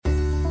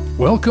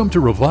Welcome to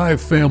Revive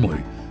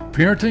Family,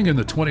 Parenting in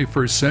the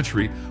 21st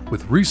Century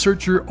with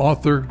researcher,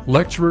 author,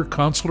 lecturer,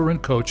 counselor,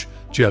 and coach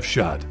Jeff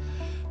Schott.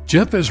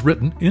 Jeff has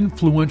written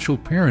Influential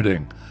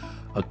Parenting,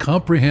 a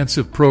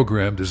comprehensive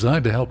program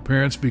designed to help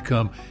parents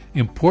become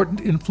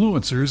important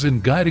influencers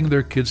in guiding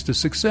their kids to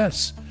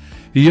success.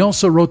 He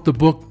also wrote the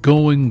book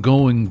Going,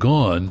 Going,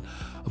 Gone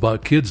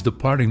about kids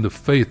departing the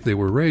faith they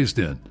were raised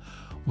in.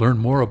 Learn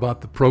more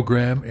about the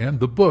program and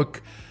the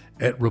book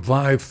at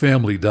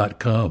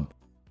revivefamily.com.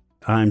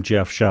 I'm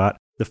Jeff Schott,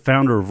 the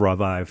founder of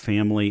Revive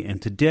Family, and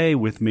today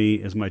with me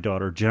is my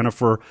daughter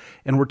Jennifer,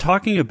 and we're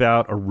talking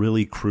about a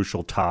really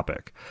crucial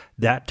topic.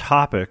 That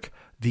topic,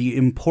 the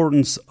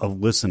importance of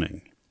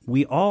listening.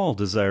 We all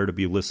desire to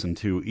be listened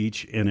to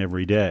each and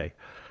every day.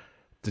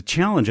 The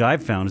challenge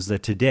I've found is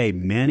that today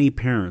many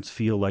parents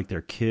feel like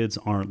their kids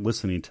aren't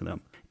listening to them.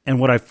 And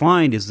what I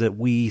find is that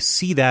we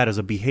see that as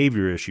a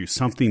behavior issue,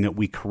 something that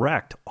we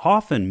correct,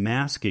 often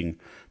masking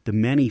the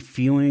many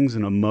feelings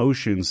and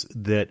emotions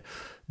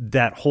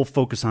that whole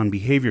focus on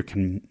behavior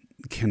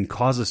can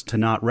cause us to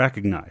not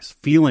recognize.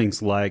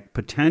 Feelings like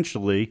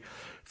potentially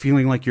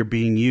feeling like you're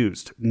being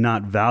used,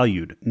 not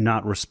valued,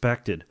 not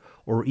respected,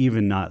 or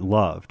even not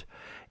loved.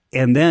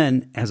 And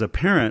then as a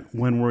parent,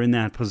 when we're in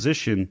that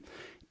position,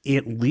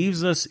 it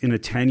leaves us in a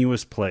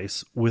tenuous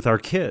place with our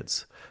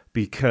kids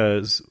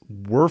because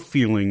we're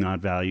feeling not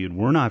valued,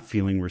 we're not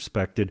feeling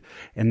respected,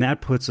 and that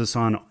puts us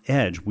on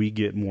edge. We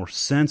get more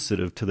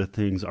sensitive to the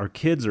things our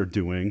kids are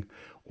doing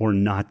or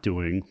not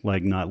doing,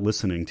 like not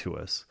listening to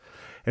us.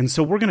 And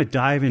so we're going to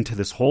dive into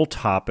this whole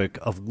topic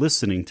of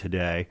listening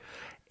today.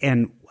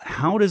 And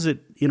how does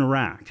it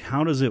interact?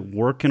 How does it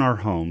work in our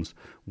homes?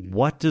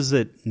 What does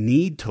it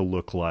need to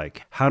look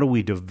like? How do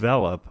we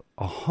develop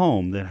a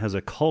home that has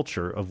a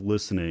culture of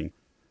listening?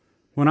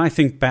 When I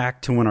think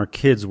back to when our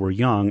kids were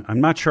young,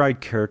 I'm not sure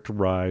I'd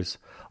characterize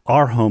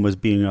our home as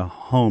being a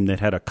home that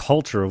had a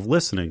culture of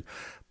listening.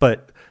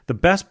 But the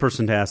best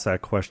person to ask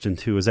that question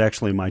to is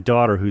actually my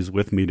daughter who's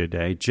with me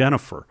today,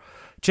 Jennifer.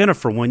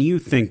 Jennifer, when you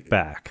think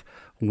back,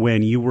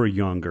 when you were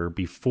younger,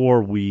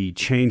 before we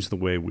changed the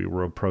way we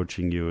were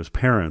approaching you as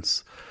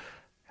parents,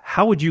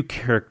 how would you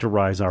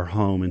characterize our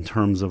home in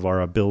terms of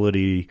our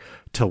ability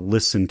to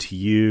listen to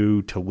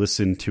you, to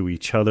listen to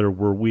each other?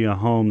 Were we a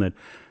home that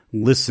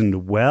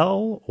listened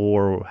well,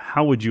 or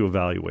how would you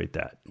evaluate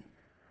that?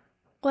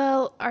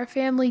 Well, our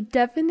family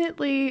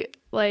definitely,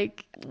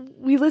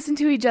 we listened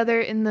to each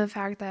other in the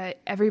fact that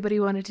everybody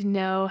wanted to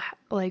know,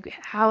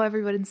 how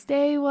everyone's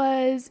day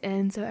was.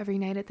 And so every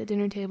night at the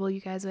dinner table,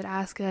 you guys would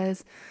ask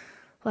us,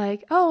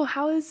 oh,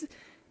 how is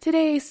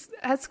today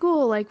at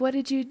school? What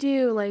did you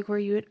do? Were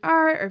you in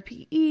art or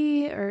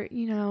PE or,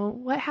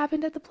 what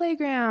happened at the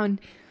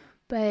playground?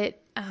 But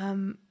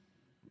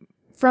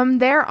from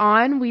there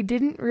on, we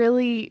didn't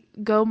really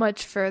go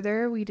much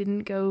further. We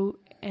didn't go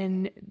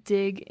and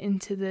dig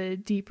into the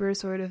deeper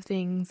sort of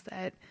things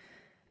that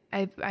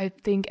I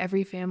think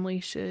every family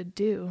should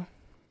do.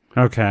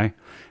 Okay.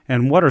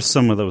 And what are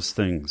some of those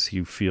things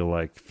you feel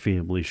like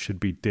families should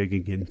be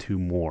digging into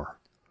more?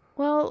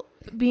 Well,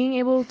 being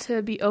able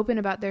to be open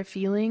about their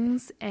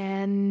feelings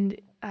and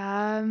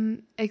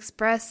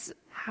express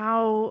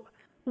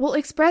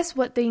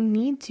what they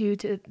need to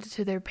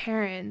their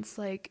parents.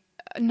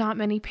 Not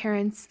many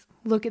parents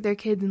look at their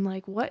kids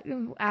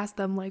and ask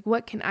them,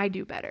 what can I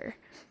do better?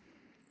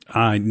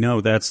 I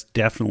know that's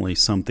definitely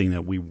something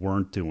that we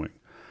weren't doing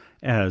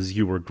as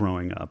you were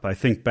growing up. I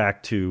think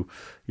back to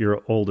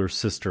your older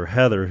sister,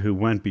 Heather, who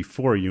went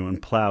before you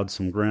and plowed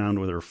some ground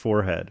with her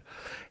forehead.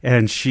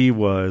 And she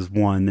was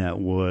one that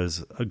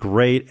was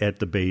great at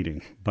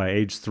debating. By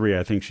age 3,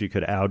 I think she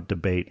could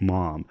out-debate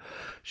mom.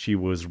 She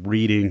was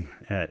reading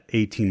at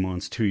 18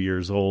 months, 2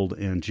 years old,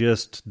 and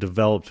just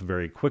developed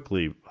very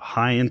quickly,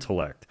 high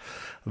intellect.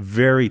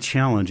 Very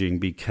challenging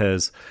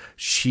because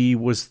she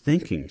was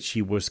thinking,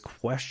 she was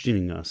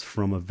questioning us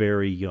from a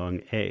very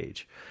young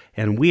age.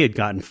 And we had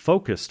gotten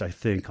focused, I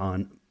think,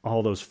 on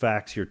all those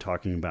facts you're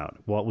talking about,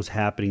 what was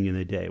happening in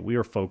the day. We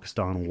were focused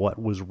on what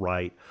was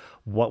right,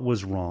 what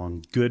was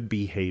wrong, good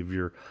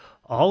behavior,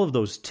 all of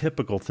those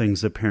typical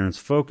things that parents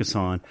focus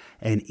on.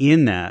 And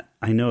in that,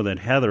 I know that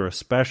Heather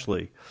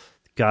especially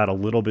got a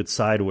little bit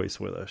sideways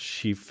with us.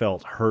 She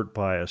felt hurt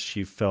by us.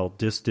 She felt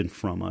distant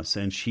from us.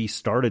 And she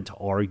started to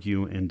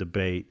argue and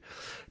debate.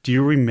 Do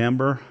you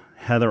remember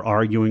Heather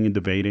arguing and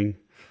debating?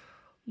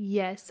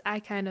 Yes, I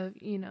kind of,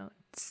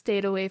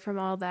 stayed away from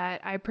all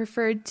that. I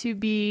preferred to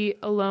be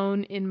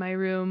alone in my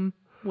room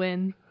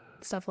when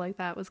stuff like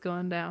that was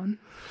going down.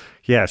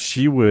 Yeah,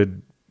 she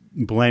would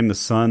blame the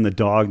sun, the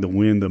dog, the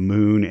wind, the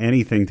moon,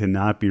 anything to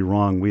not be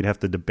wrong. We'd have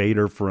to debate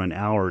her for an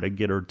hour to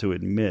get her to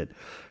admit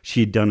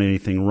she'd done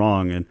anything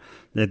wrong. And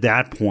at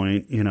that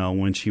point,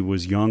 when she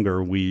was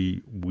younger,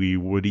 we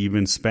would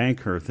even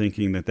spank her,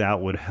 thinking that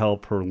would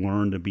help her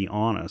learn to be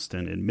honest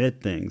and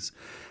admit things.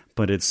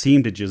 But it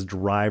seemed to just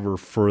drive her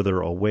further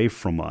away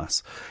from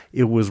us.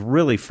 It was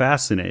really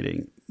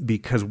fascinating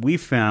because we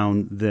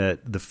found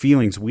that the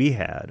feelings we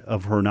had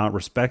of her not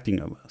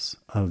respecting us,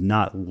 of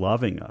not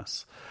loving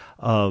us,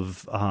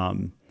 of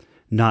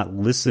not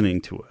listening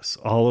to us.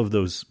 All of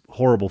those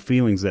horrible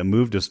feelings that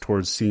moved us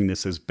towards seeing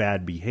this as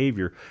bad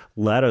behavior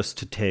led us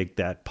to take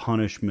that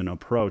punishment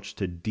approach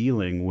to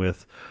dealing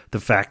with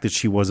the fact that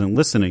she wasn't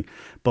listening.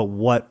 But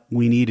what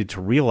we needed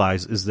to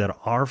realize is that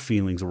our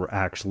feelings were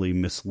actually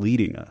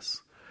misleading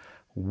us.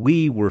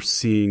 We were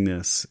seeing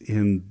this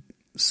in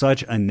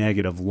such a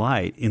negative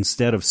light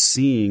instead of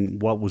seeing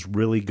what was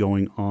really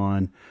going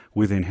on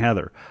within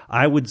Heather.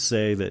 I would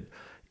say that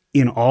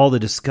in all the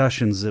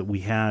discussions that we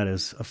had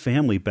as a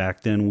family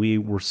back then, we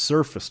were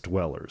surface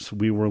dwellers.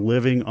 We were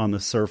living on the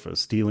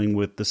surface, dealing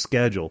with the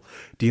schedule,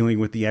 dealing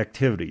with the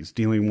activities,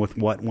 dealing with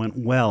what went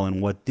well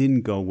and what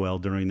didn't go well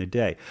during the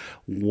day,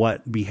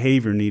 what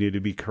behavior needed to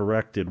be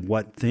corrected,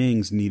 what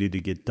things needed to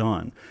get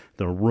done,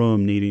 the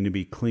room needing to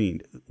be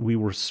cleaned. We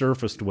were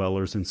surface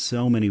dwellers in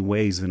so many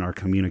ways in our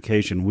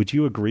communication. Would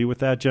you agree with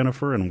that,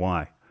 Jennifer, and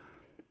why?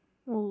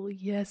 Well,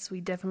 yes, we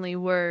definitely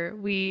were.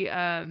 We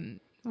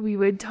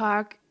would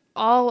talk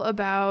all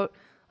about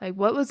like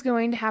what was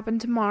going to happen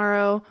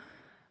tomorrow,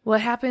 what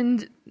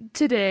happened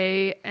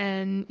today,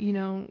 and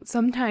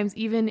sometimes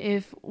even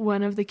if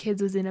one of the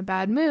kids was in a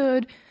bad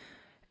mood,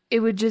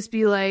 it would just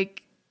be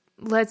like,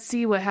 let's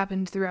see what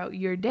happened throughout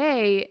your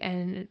day,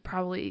 and it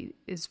probably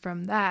is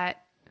from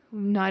that,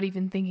 not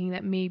even thinking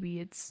that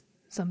maybe it's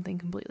something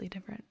completely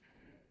different.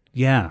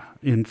 Yeah,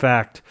 in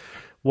fact,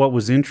 what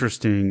was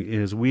interesting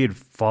is we had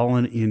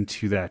fallen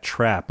into that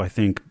trap. I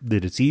think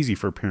that it's easy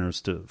for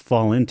parents to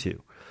fall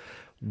into.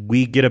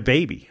 We get a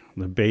baby.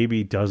 The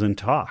baby doesn't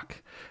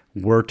talk.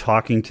 We're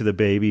talking to the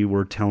baby.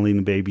 We're telling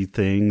the baby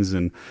things.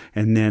 And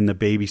then the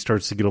baby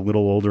starts to get a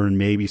little older and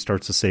maybe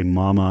starts to say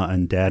mama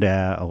and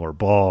dada or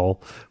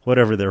ball,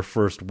 whatever their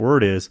first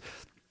word is.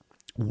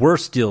 We're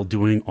still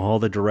doing all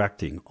the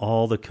directing,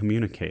 all the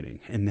communicating.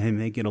 And then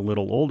they get a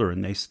little older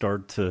and they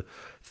start to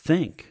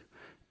think.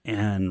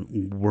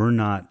 And we're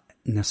not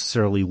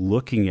necessarily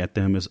looking at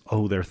them as,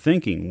 oh, they're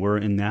thinking. We're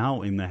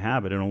now in the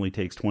habit, it only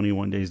takes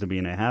 21 days to be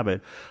in a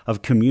habit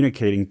of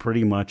communicating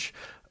pretty much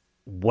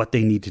what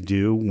they need to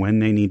do, when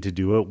they need to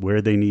do it,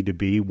 where they need to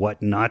be,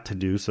 what not to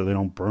do so they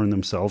don't burn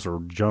themselves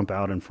or jump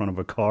out in front of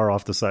a car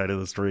off the side of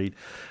the street.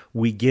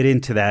 We get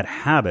into that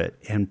habit,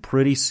 and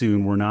pretty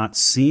soon we're not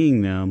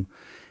seeing them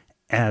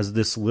as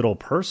this little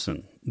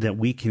person that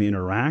we can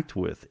interact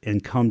with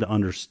and come to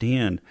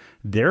understand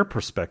their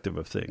perspective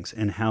of things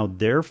and how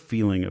they're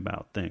feeling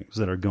about things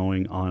that are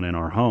going on in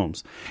our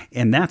homes.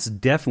 And that's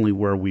definitely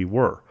where we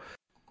were.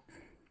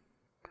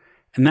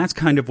 And that's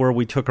kind of where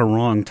we took a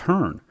wrong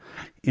turn.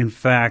 In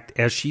fact,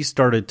 as she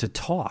started to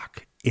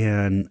talk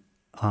and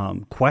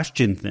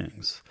question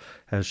things,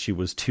 as she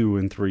was 2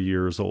 and 3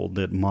 years old,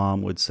 that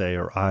mom would say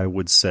or I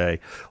would say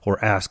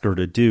or ask her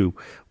to do,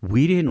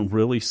 we didn't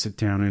really sit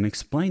down and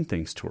explain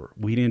things to her.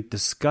 We didn't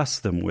discuss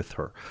them with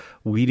her.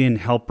 We didn't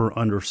help her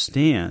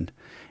understand.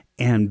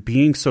 And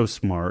being so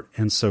smart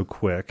and so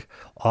quick,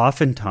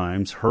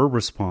 oftentimes her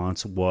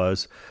response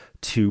was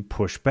to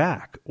push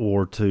back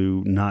or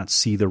to not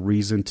see the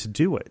reason to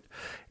do it.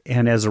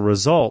 And as a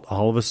result,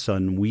 all of a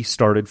sudden, we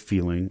started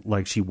feeling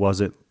like she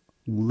wasn't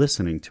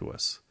listening to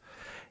us.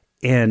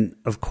 And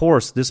of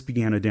course, this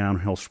began a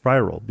downhill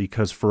spiral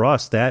because for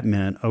us, that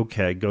meant,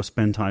 okay, go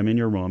spend time in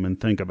your room and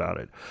think about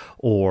it,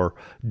 or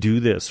do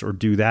this or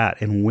do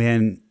that. And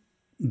when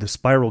the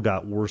spiral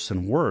got worse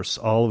and worse,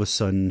 all of a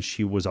sudden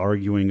she was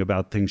arguing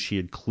about things she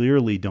had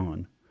clearly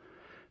done,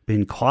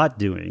 been caught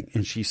doing,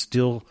 and she's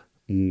still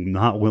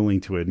not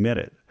willing to admit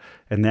it.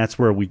 And that's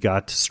where we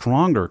got to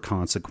stronger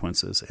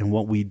consequences. And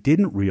what we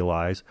didn't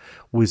realize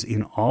was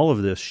in all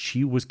of this,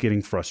 she was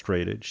getting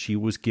frustrated. She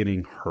was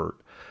getting hurt.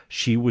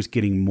 She was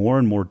getting more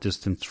and more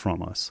distance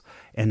from us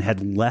and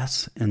had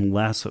less and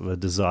less of a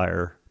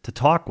desire to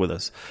talk with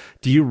us.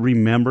 Do you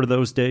remember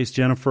those days,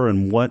 Jennifer?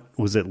 And what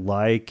was it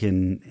like?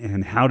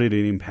 And how did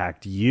it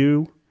impact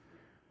you?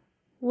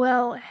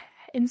 Well,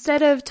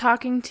 instead of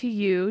talking to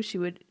you, she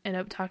would end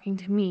up talking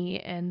to me,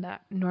 and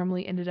that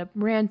normally ended up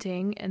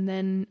ranting, and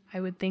then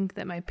I would think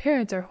that my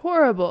parents are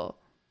horrible.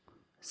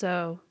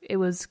 So it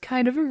was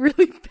kind of a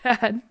really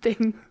bad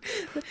thing.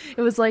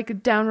 It was like a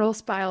downhill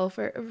spiral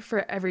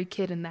for every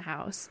kid in the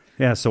house.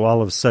 Yeah, so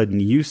all of a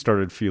sudden you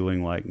started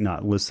feeling like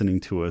not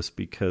listening to us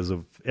because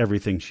of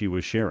everything she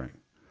was sharing.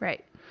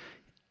 Right.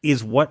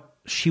 Is what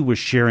she was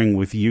sharing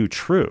with you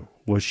true?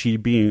 Was she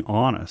being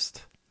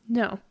honest?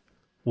 No.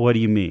 What do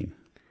you mean?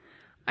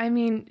 I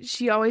mean,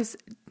 she always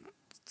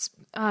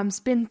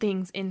spin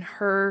things in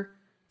her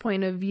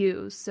point of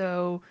view.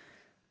 So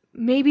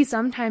maybe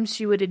sometimes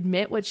she would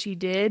admit what she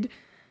did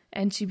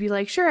and she'd be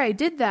like, sure, I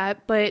did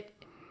that, but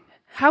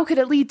how could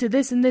it lead to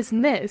this and this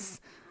and this?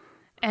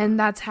 And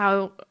that's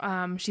how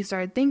she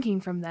started thinking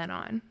from then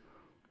on.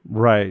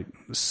 Right.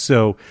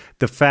 So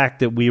the fact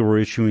that we were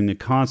issuing the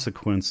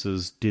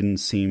consequences didn't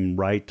seem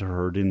right to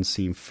her, didn't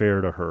seem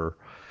fair to her,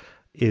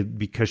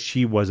 because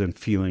she wasn't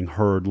feeling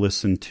heard,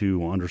 listened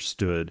to,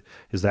 understood.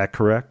 Is that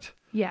correct?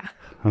 Yeah.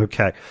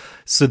 Okay.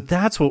 So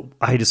that's what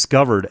I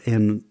discovered.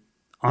 And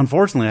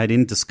Unfortunately, I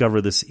didn't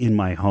discover this in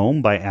my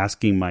home by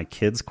asking my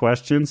kids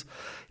questions.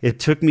 It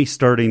took me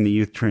starting the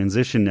Youth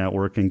Transition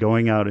Network and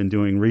going out and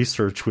doing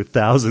research with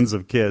thousands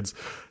of kids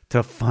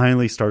to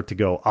finally start to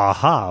go,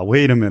 aha,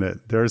 wait a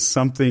minute, there's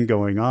something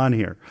going on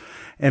here.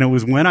 And it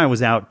was when I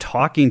was out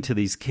talking to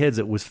these kids,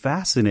 it was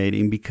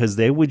fascinating because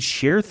they would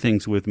share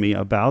things with me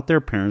about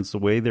their parents, the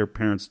way their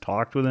parents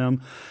talked with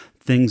them,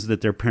 things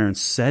that their parents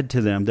said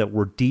to them that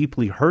were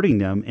deeply hurting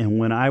them. And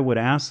when I would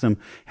ask them,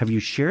 have you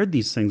shared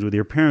these things with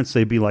your parents?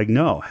 They'd be like,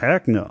 no,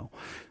 heck no.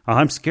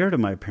 I'm scared of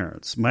my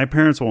parents. My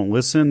parents won't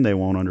listen. They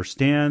won't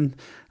understand.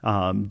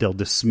 They'll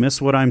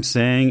dismiss what I'm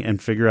saying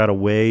and figure out a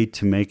way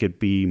to make it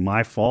be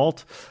my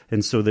fault.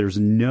 And so there's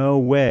no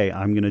way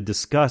I'm going to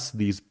discuss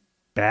these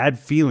bad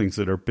feelings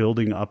that are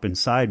building up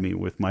inside me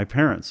with my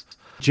parents.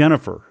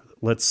 Jennifer,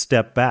 let's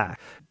step back.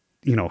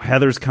 You know,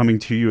 Heather's coming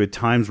to you at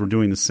times. We're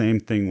doing the same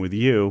thing with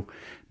you,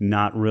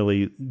 not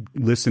really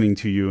listening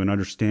to you and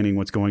understanding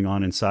what's going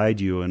on inside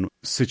you and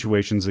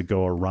situations that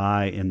go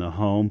awry in the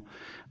home.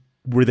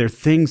 Were there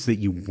things that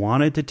you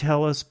wanted to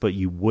tell us, but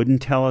you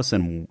wouldn't tell us?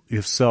 And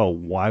if so,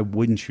 why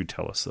wouldn't you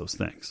tell us those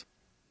things?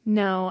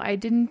 No, I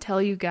didn't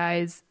tell you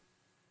guys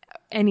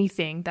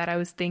anything that I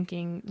was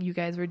thinking you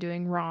guys were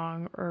doing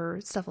wrong or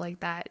stuff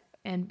like that.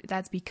 And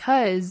that's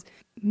because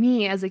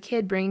me as a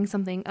kid bringing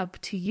something up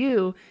to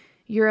you,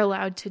 you're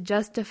allowed to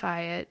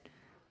justify it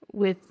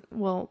with,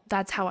 well,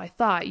 that's how I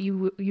thought.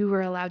 You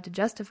were allowed to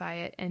justify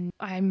it. And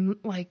I'm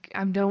like,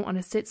 I don't want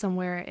to sit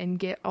somewhere and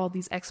get all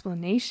these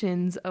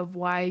explanations of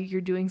why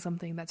you're doing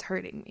something that's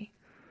hurting me.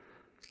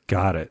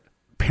 Got it.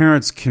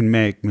 Parents can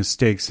make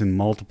mistakes in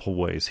multiple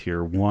ways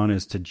here. One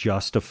is to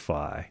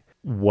justify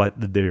what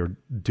they're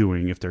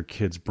doing if their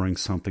kids bring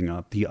something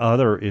up. The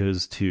other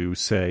is to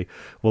say,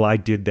 well, I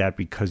did that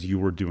because you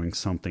were doing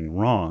something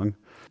wrong,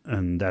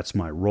 and that's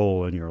my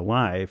role in your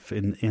life.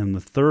 And the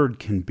third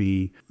can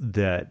be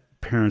that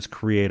parents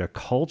create a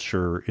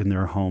culture in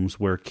their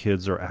homes where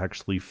kids are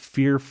actually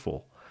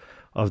fearful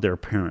of their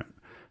parent,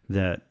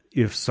 that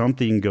if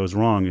something goes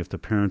wrong, if the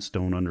parents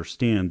don't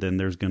understand, then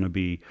there's going to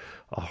be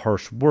a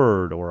harsh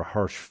word or a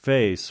harsh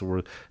face,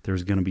 or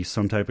there's going to be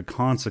some type of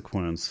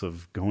consequence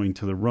of going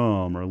to the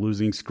room or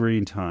losing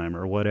screen time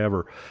or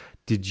whatever.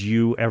 Did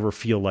you ever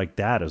feel like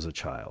that as a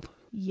child?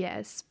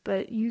 Yes,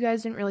 but you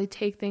guys didn't really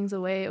take things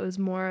away. It was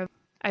more of,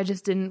 I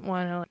just didn't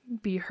want to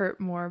be hurt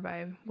more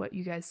by what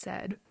you guys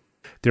said.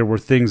 There were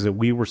things that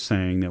we were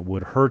saying that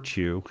would hurt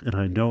you, and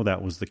I know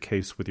that was the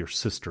case with your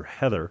sister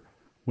Heather,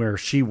 where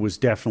she was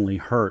definitely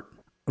hurt.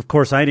 Of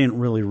course, I didn't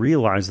really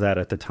realize that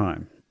at the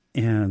time.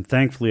 And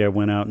thankfully, I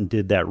went out and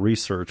did that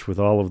research with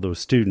all of those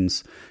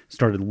students,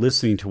 started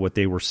listening to what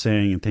they were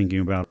saying and thinking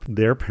about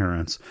their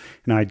parents.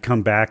 And I'd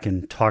come back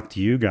and talk to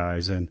you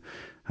guys, and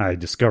I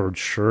discovered,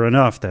 sure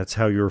enough, that's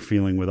how you were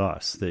feeling with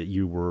us, that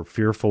you were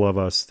fearful of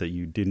us, that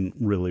you didn't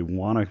really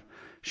want to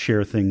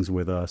share things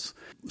with us.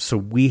 So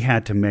we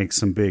had to make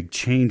some big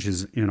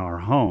changes in our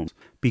homes,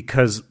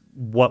 because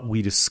what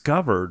we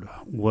discovered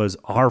was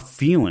our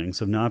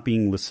feelings of not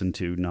being listened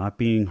to, not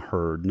being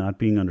heard, not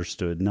being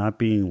understood, not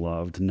being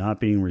loved, not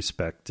being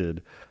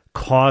respected,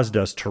 caused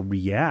us to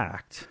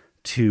react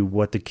to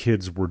what the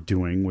kids were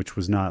doing, which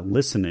was not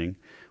listening,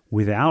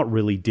 without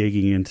really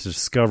digging in to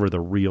discover the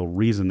real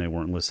reason they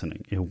weren't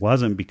listening. It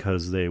wasn't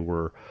because they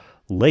were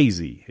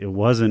lazy. It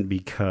wasn't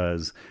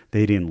because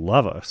they didn't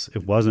love us.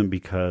 It wasn't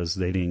because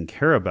they didn't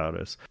care about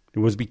us. It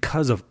was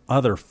because of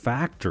other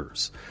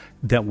factors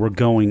that were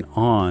going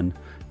on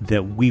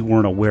that we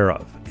weren't aware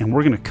of. And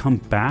we're going to come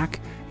back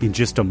in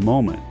just a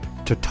moment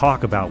to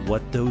talk about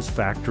what those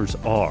factors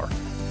are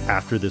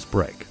after this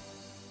break.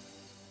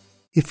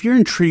 If you're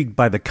intrigued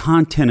by the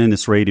content in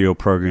this radio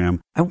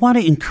program, I want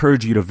to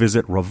encourage you to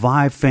visit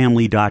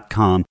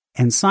revivefamily.com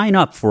and sign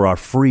up for our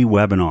free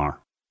webinar.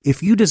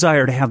 If you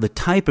desire to have the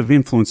type of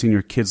influence in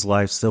your kids'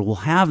 lives that will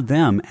have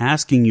them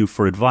asking you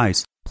for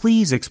advice,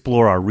 please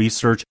explore our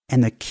research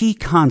and the key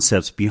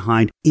concepts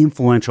behind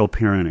influential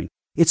parenting.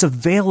 It's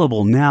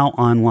available now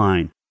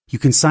online. You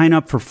can sign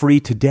up for free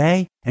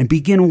today and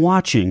begin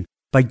watching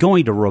by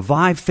going to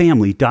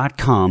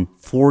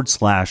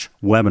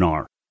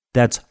revivefamily.com/webinar.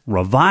 That's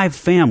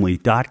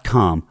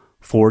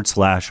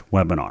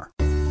revivefamily.com/webinar.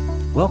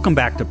 Welcome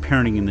back to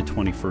Parenting in the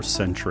 21st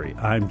Century.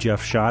 I'm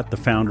Jeff Schott, the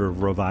founder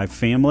of Revive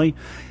Family,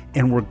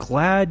 and we're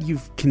glad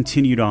you've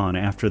continued on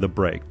after the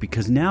break,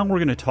 because now we're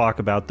going to talk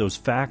about those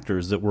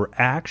factors that were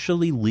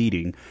actually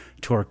leading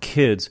to our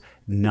kids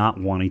not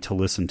wanting to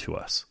listen to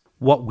us.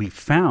 What we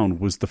found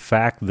was the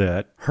fact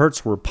that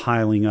hurts were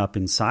piling up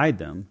inside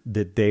them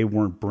that they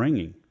weren't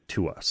bringing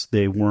to us.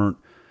 They weren't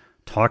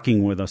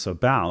talking with us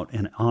about,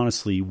 and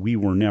honestly, we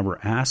were never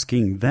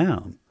asking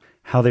them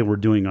how they were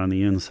doing on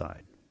the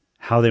inside,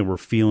 how they were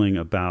feeling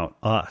about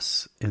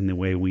us and the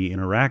way we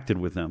interacted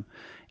with them.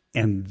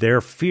 And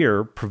their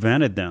fear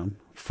prevented them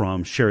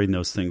from sharing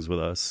those things with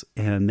us.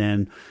 And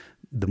then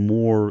the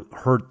more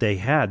hurt they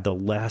had, the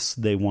less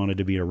they wanted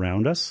to be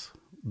around us,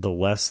 the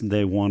less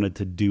they wanted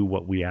to do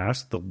what we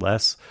asked, the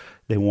less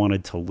they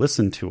wanted to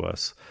listen to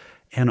us.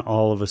 And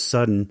all of a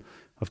sudden,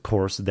 Of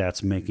course,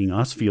 that's making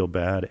us feel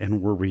bad,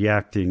 and we're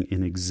reacting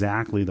in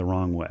exactly the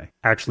wrong way,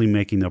 actually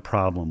making the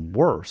problem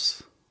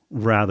worse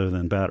rather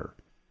than better.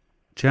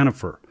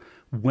 Jennifer,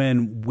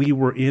 when we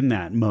were in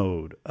that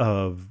mode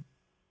of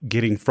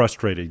getting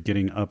frustrated,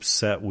 getting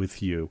upset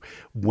with you,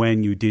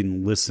 when you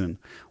didn't listen,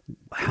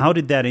 how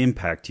did that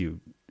impact you?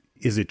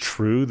 Is it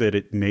true that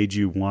it made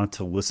you want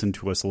to listen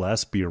to us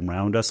less, be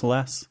around us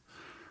less?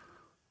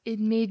 It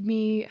made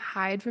me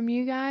hide from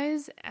you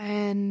guys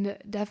and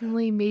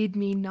definitely made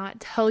me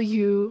not tell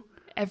you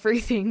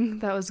everything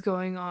that was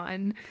going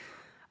on.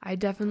 I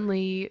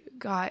definitely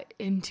got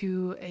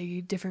into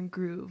a different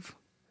groove.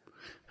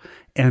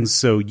 And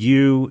so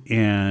you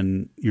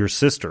and your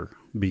sister,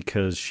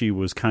 because she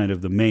was kind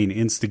of the main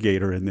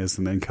instigator in this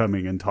and then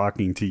coming and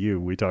talking to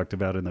you, we talked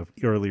about in the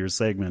earlier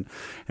segment,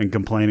 and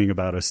complaining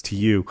about us to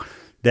you,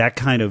 that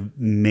kind of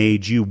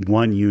made you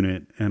one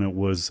unit, and it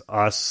was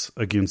us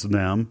against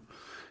them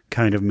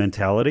kind of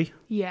mentality?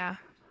 Yeah.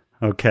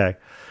 Okay.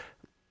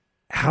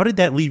 How did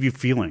that leave you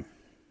feeling?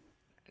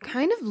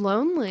 Kind of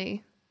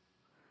lonely.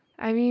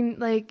 I mean,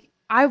 like,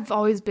 I've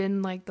always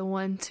been like the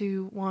one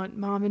to want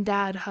mom and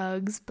dad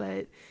hugs,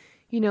 but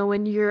you know,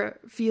 when you're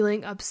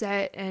feeling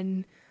upset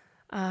and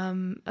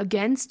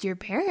against your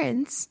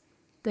parents,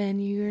 then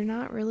you're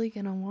not really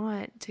going to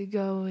want to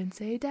go and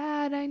say,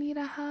 Dad, I need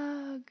a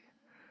hug.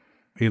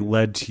 It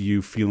led to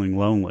you feeling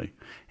lonely.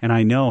 And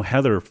I know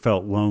Heather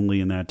felt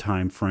lonely in that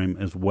time frame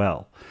as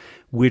well,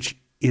 which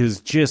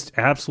is just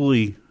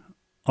absolutely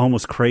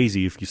almost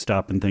crazy if you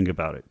stop and think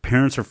about it.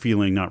 Parents are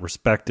feeling not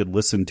respected,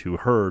 listened to,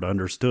 heard,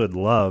 understood,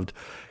 loved.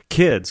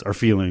 Kids are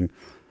feeling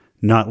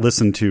not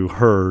listened to,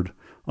 heard,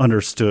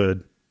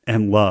 understood,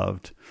 and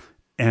loved.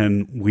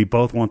 And we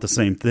both want the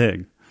same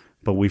thing,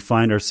 but we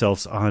find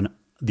ourselves on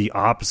the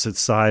opposite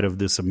side of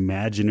this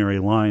imaginary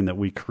line that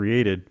we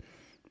created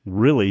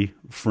really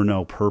for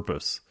no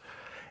purpose.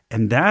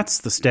 And that's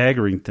the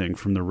staggering thing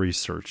from the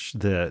research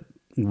that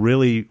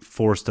really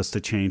forced us to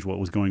change what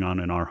was going on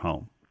in our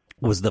home,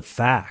 was the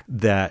fact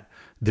that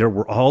there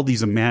were all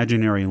these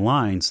imaginary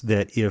lines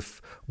that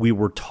if we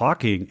were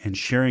talking and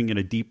sharing at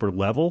a deeper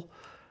level,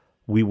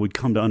 we would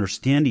come to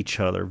understand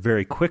each other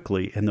very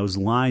quickly, and those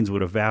lines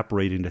would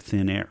evaporate into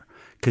thin air.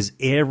 Because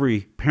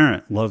every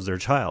parent loves their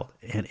child,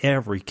 and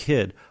every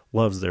kid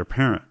loves their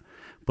parent.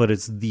 But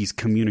it's these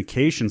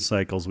communication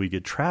cycles we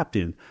get trapped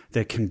in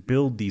that can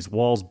build these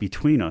walls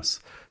between us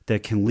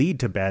that can lead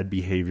to bad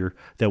behavior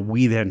that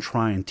we then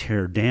try and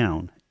tear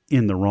down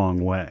in the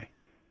wrong way.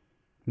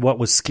 What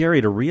was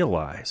scary to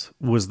realize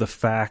was the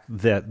fact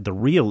that the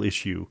real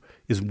issue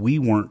is we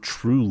weren't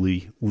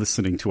truly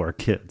listening to our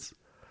kids.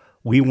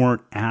 We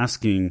weren't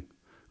asking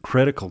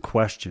critical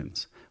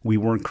questions. We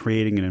weren't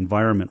creating an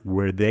environment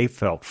where they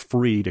felt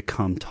free to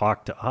come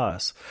talk to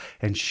us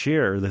and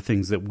share the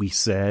things that we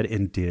said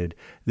and did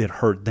that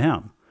hurt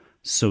them.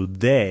 So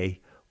they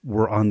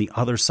were on the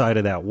other side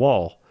of that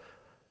wall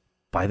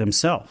by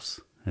themselves,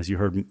 as you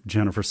heard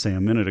Jennifer say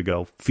a minute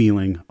ago,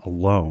 feeling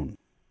alone.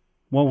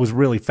 What was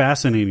really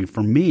fascinating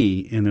for me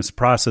in this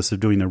process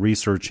of doing the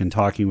research and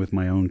talking with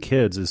my own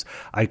kids is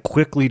I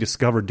quickly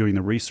discovered doing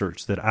the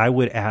research that I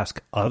would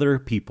ask other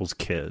people's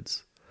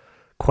kids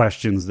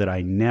questions that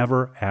I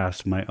never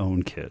asked my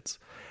own kids.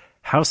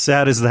 How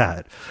sad is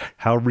that?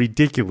 How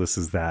ridiculous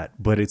is that?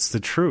 But it's the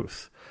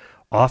truth.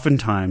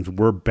 Oftentimes,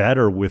 we're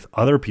better with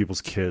other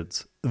people's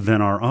kids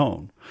than our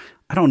own.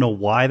 I don't know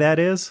why that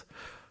is,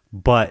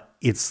 but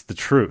it's the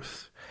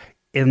truth.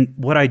 And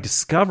what I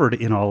discovered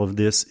in all of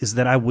this is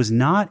that I was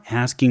not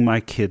asking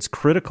my kids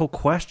critical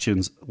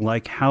questions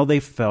like how they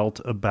felt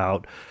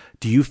about,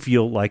 do you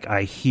feel like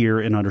I hear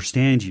and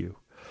understand you?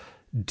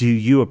 Do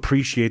you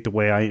appreciate the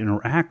way I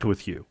interact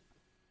with you?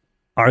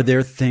 Are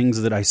there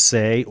things that I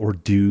say or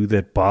do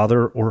that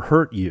bother or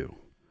hurt you?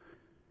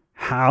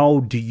 How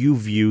do you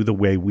view the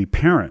way we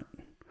parent?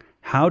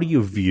 How do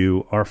you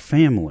view our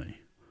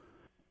family?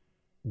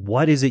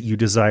 What is it you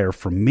desire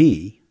from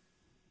me?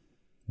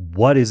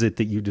 What is it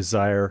that you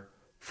desire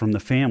from the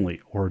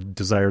family or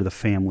desire the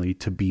family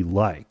to be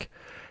like?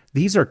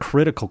 These are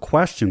critical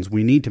questions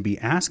we need to be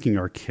asking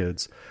our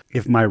kids.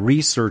 If my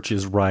research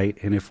is right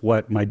and if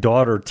what my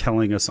daughter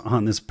telling us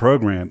on this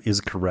program is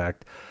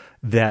correct,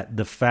 that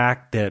the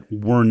fact that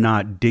we're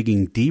not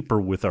digging deeper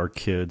with our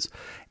kids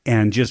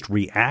and just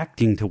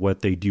reacting to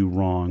what they do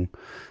wrong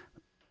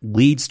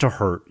leads to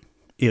hurt.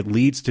 It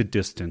leads to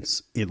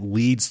distance. It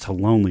leads to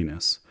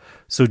loneliness.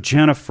 So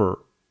Jennifer,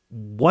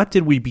 what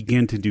did we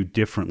begin to do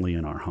differently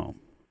in our home?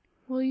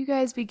 Well, you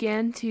guys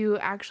began to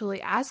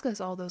actually ask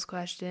us all those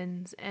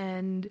questions,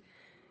 and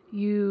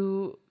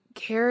you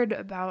cared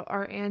about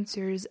our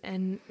answers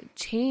and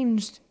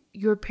changed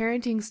your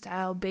parenting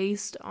style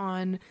based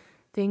on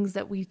things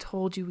that we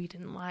told you we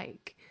didn't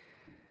like.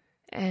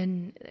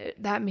 And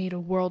that made a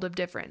world of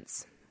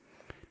difference.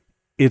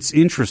 It's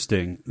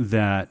interesting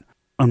that,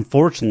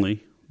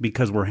 unfortunately,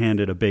 because we're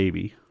handed a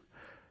baby,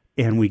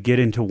 and we get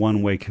into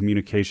one-way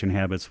communication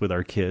habits with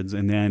our kids.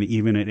 And then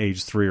even at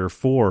age 3 or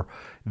 4,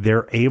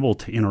 they're able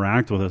to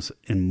interact with us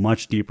in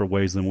much deeper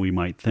ways than we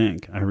might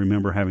think. I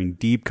remember having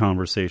deep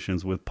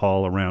conversations with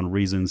Paul around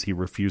reasons he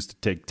refused to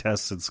take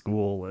tests at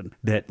school, and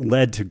that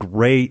led to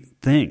great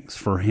things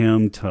for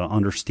him to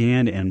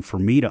understand and for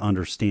me to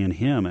understand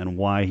him and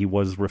why he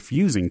was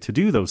refusing to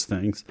do those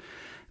things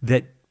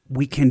that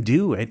we can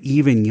do at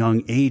even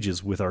young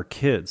ages with our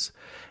kids.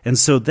 And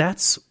so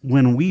that's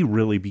when we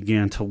really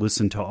began to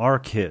listen to our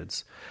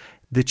kids.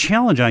 The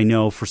challenge I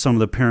know for some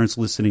of the parents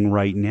listening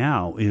right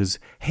now is,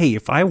 hey,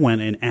 if I went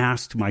and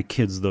asked my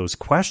kids those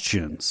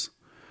questions,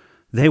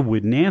 they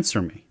wouldn't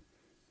answer me.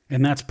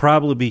 And that's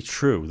probably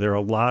true. There are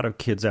a lot of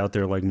kids out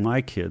there like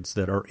my kids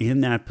that are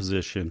in that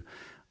position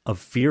of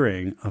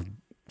fearing of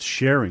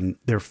sharing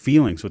their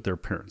feelings with their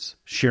parents,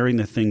 sharing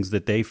the things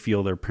that they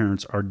feel their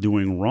parents are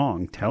doing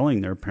wrong, telling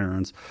their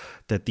parents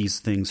that these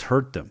things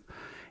hurt them.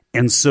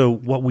 And so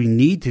what we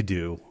need to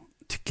do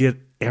to get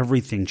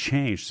everything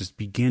changed is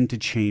begin to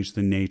change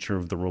the nature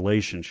of the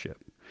relationship.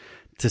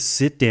 To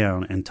sit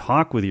down and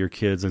talk with your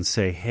kids and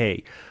say,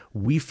 hey,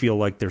 we feel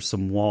like there's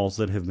some walls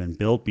that have been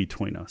built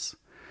between us.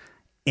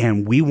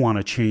 And we want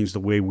to change the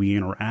way we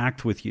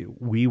interact with you.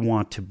 We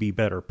want to be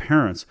better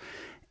parents.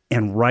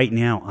 And right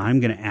now,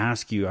 I'm going to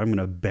ask you, I'm going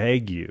to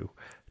beg you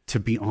to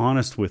be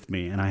honest with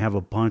me. And I have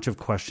a bunch of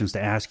questions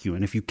to ask you.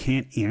 And if you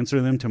can't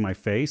answer them to my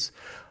face,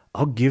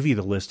 I'll give you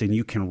the list and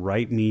you can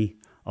write me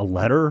a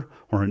letter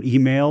or an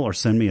email or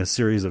send me a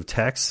series of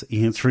texts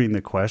answering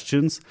the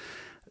questions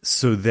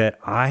so that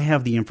I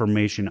have the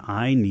information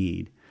I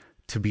need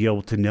to be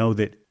able to know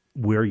that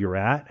where you're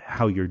at,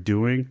 how you're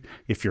doing,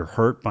 if you're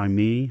hurt by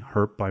me,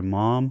 hurt by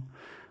mom.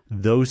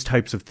 Those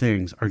types of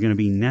things are going to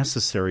be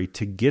necessary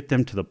to get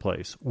them to the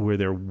place where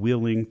they're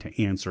willing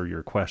to answer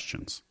your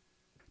questions.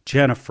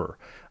 Jennifer,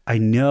 I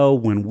know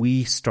when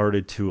we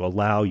started to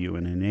allow you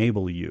and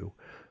enable you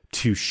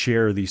to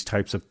share these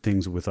types of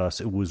things with us,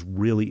 it was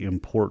really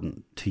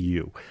important to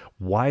you.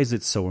 Why is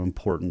it so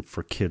important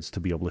for kids to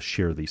be able to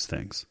share these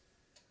things?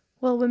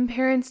 Well, when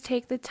parents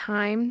take the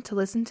time to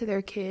listen to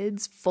their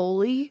kids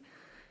fully,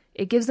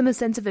 it gives them a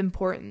sense of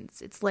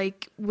importance. It's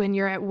like when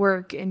you're at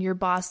work and your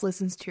boss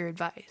listens to your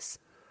advice.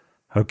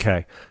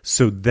 Okay,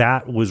 so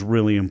that was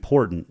really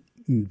important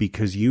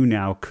because you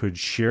now could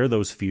share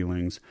those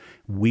feelings.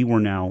 We were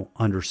now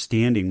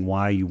understanding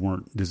why you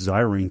weren't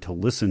desiring to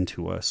listen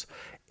to us,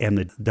 and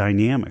the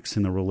dynamics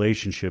in the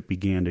relationship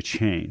began to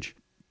change.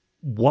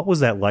 What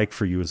was that like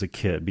for you as a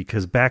kid?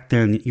 Because back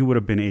then you would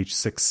have been age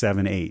 6,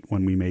 7, 8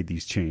 when we made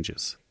these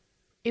changes.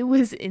 It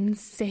was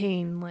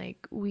insane.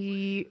 Like,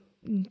 we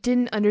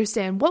didn't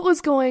understand what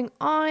was going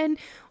on.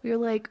 We were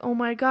like, oh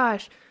my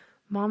gosh,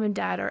 mom and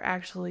dad are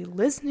actually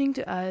listening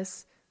to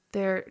us.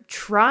 They're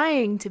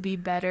trying to be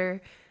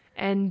better,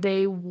 and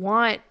they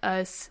want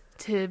us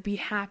to be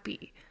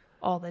happy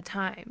all the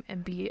time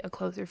and be a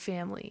closer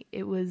family.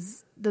 It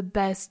was the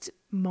best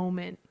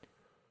moment,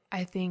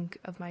 I think,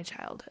 of my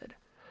childhood.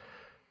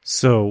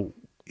 So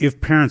if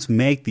parents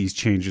make these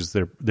changes,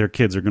 their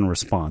kids are going to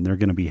respond. They're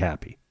going to be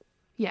happy.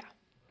 Yeah.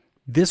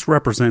 This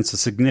represents a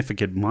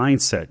significant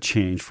mindset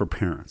change for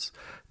parents,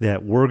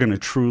 that we're going to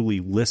truly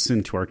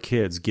listen to our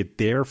kids, get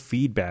their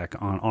feedback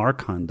on our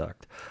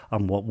conduct,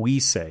 on what we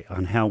say,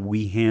 on how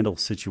we handle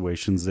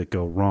situations that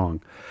go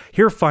wrong.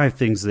 Here are 5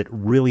 things that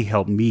really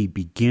helped me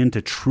begin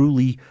to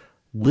truly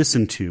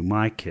listen to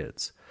my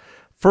kids.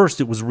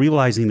 First, it was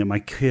realizing that my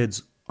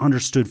kids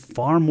understood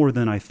far more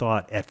than I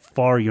thought at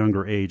far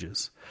younger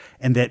ages,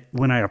 and that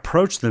when I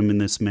approached them in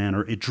this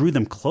manner, it drew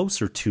them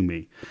closer to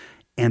me.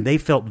 And they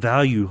felt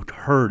valued,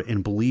 heard,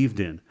 and believed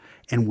in.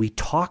 And we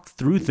talked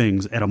through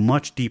things at a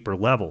much deeper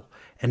level.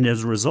 And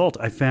as a result,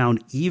 I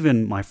found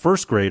even my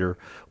first grader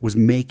was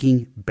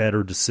making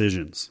better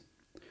decisions.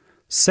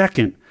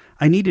 Second,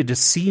 I needed to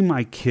see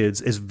my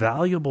kids as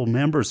valuable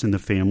members in the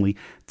family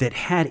that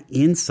had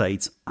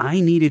insights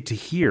I needed to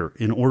hear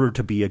in order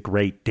to be a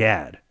great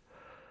dad.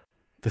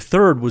 The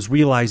third was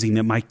realizing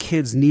that my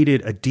kids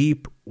needed a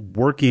deep,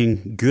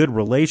 working, good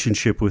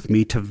relationship with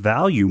me to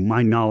value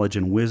my knowledge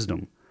and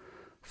wisdom.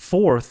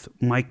 Fourth,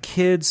 my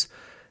kids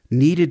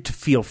needed to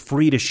feel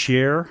free to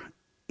share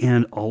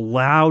and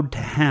allowed to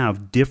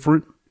have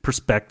different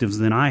perspectives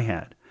than I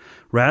had.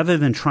 Rather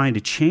than trying to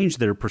change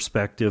their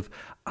perspective,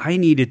 I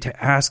needed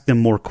to ask them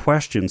more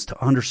questions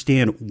to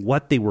understand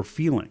what they were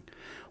feeling,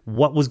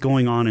 what was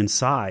going on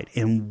inside,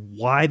 and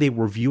why they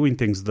were viewing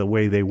things the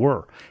way they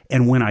were.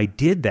 And when I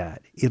did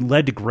that, it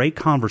led to great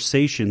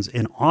conversations,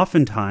 and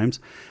oftentimes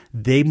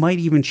they might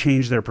even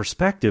change their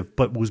perspective,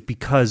 but it was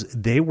because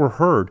they were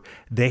heard,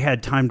 they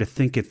had time to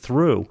think it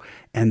through,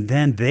 and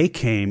then they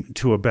came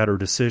to a better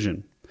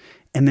decision.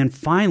 And then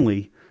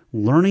finally,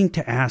 learning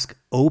to ask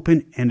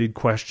open-ended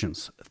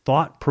questions,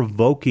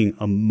 thought-provoking,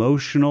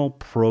 emotional,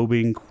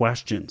 probing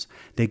questions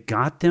that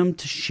got them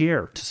to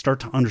share, to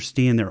start to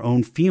understand their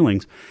own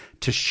feelings,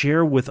 to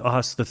share with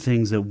us the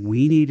things that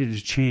we needed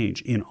to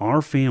change in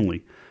our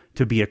family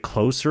to be a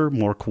closer,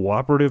 more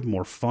cooperative,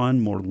 more fun,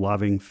 more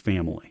loving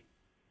family.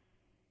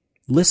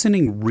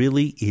 Listening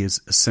really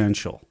is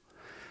essential.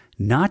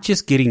 not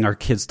just getting our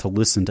kids to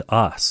listen to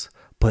us,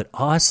 but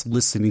us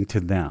listening to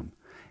them,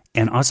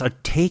 and us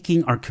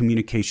taking our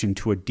communication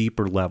to a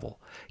deeper level,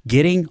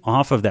 getting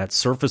off of that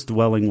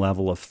surface-dwelling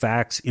level of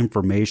facts,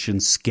 information,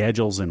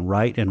 schedules, and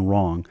right and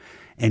wrong,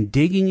 and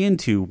digging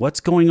into what's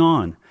going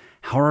on.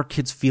 How are our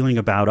kids feeling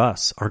about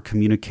us, our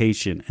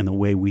communication, and the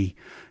way we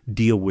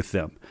deal with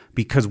them?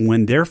 Because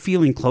when they're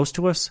feeling close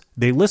to us,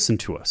 they listen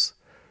to us.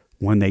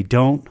 When they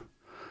don't,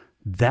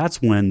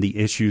 that's when the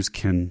issues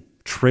can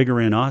trigger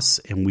in us,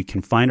 and we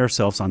can find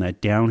ourselves on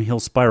that downhill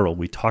spiral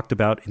we talked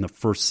about in the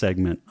first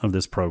segment of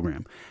this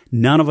program.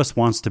 None of us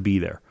wants to be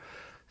there.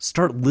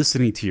 Start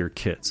listening to your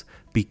kids,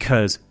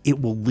 because it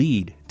will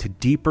lead to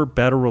deeper,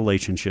 better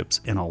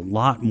relationships and a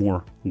lot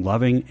more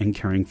loving and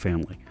caring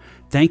family.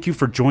 Thank you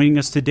for joining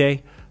us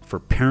today for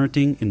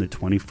Parenting in the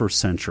 21st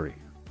Century.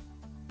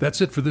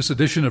 That's it for this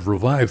edition of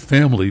Revive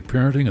Family,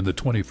 Parenting in the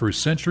 21st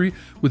Century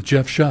with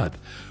Jeff Schott.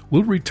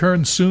 We'll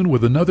return soon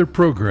with another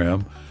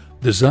program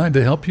designed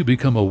to help you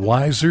become a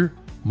wiser,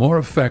 more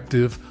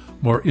effective,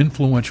 more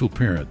influential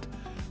parent.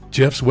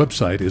 Jeff's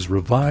website is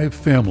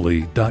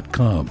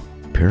revivefamily.com.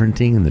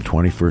 Parenting in the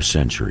 21st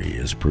Century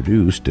is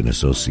produced in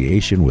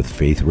association with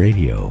Faith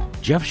Radio.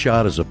 Jeff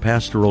Schott is a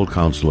pastoral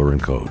counselor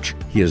and coach.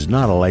 He is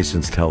not a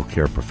licensed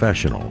healthcare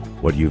professional.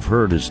 What you've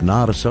heard is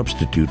not a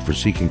substitute for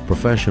seeking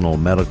professional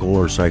medical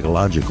or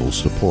psychological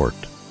support.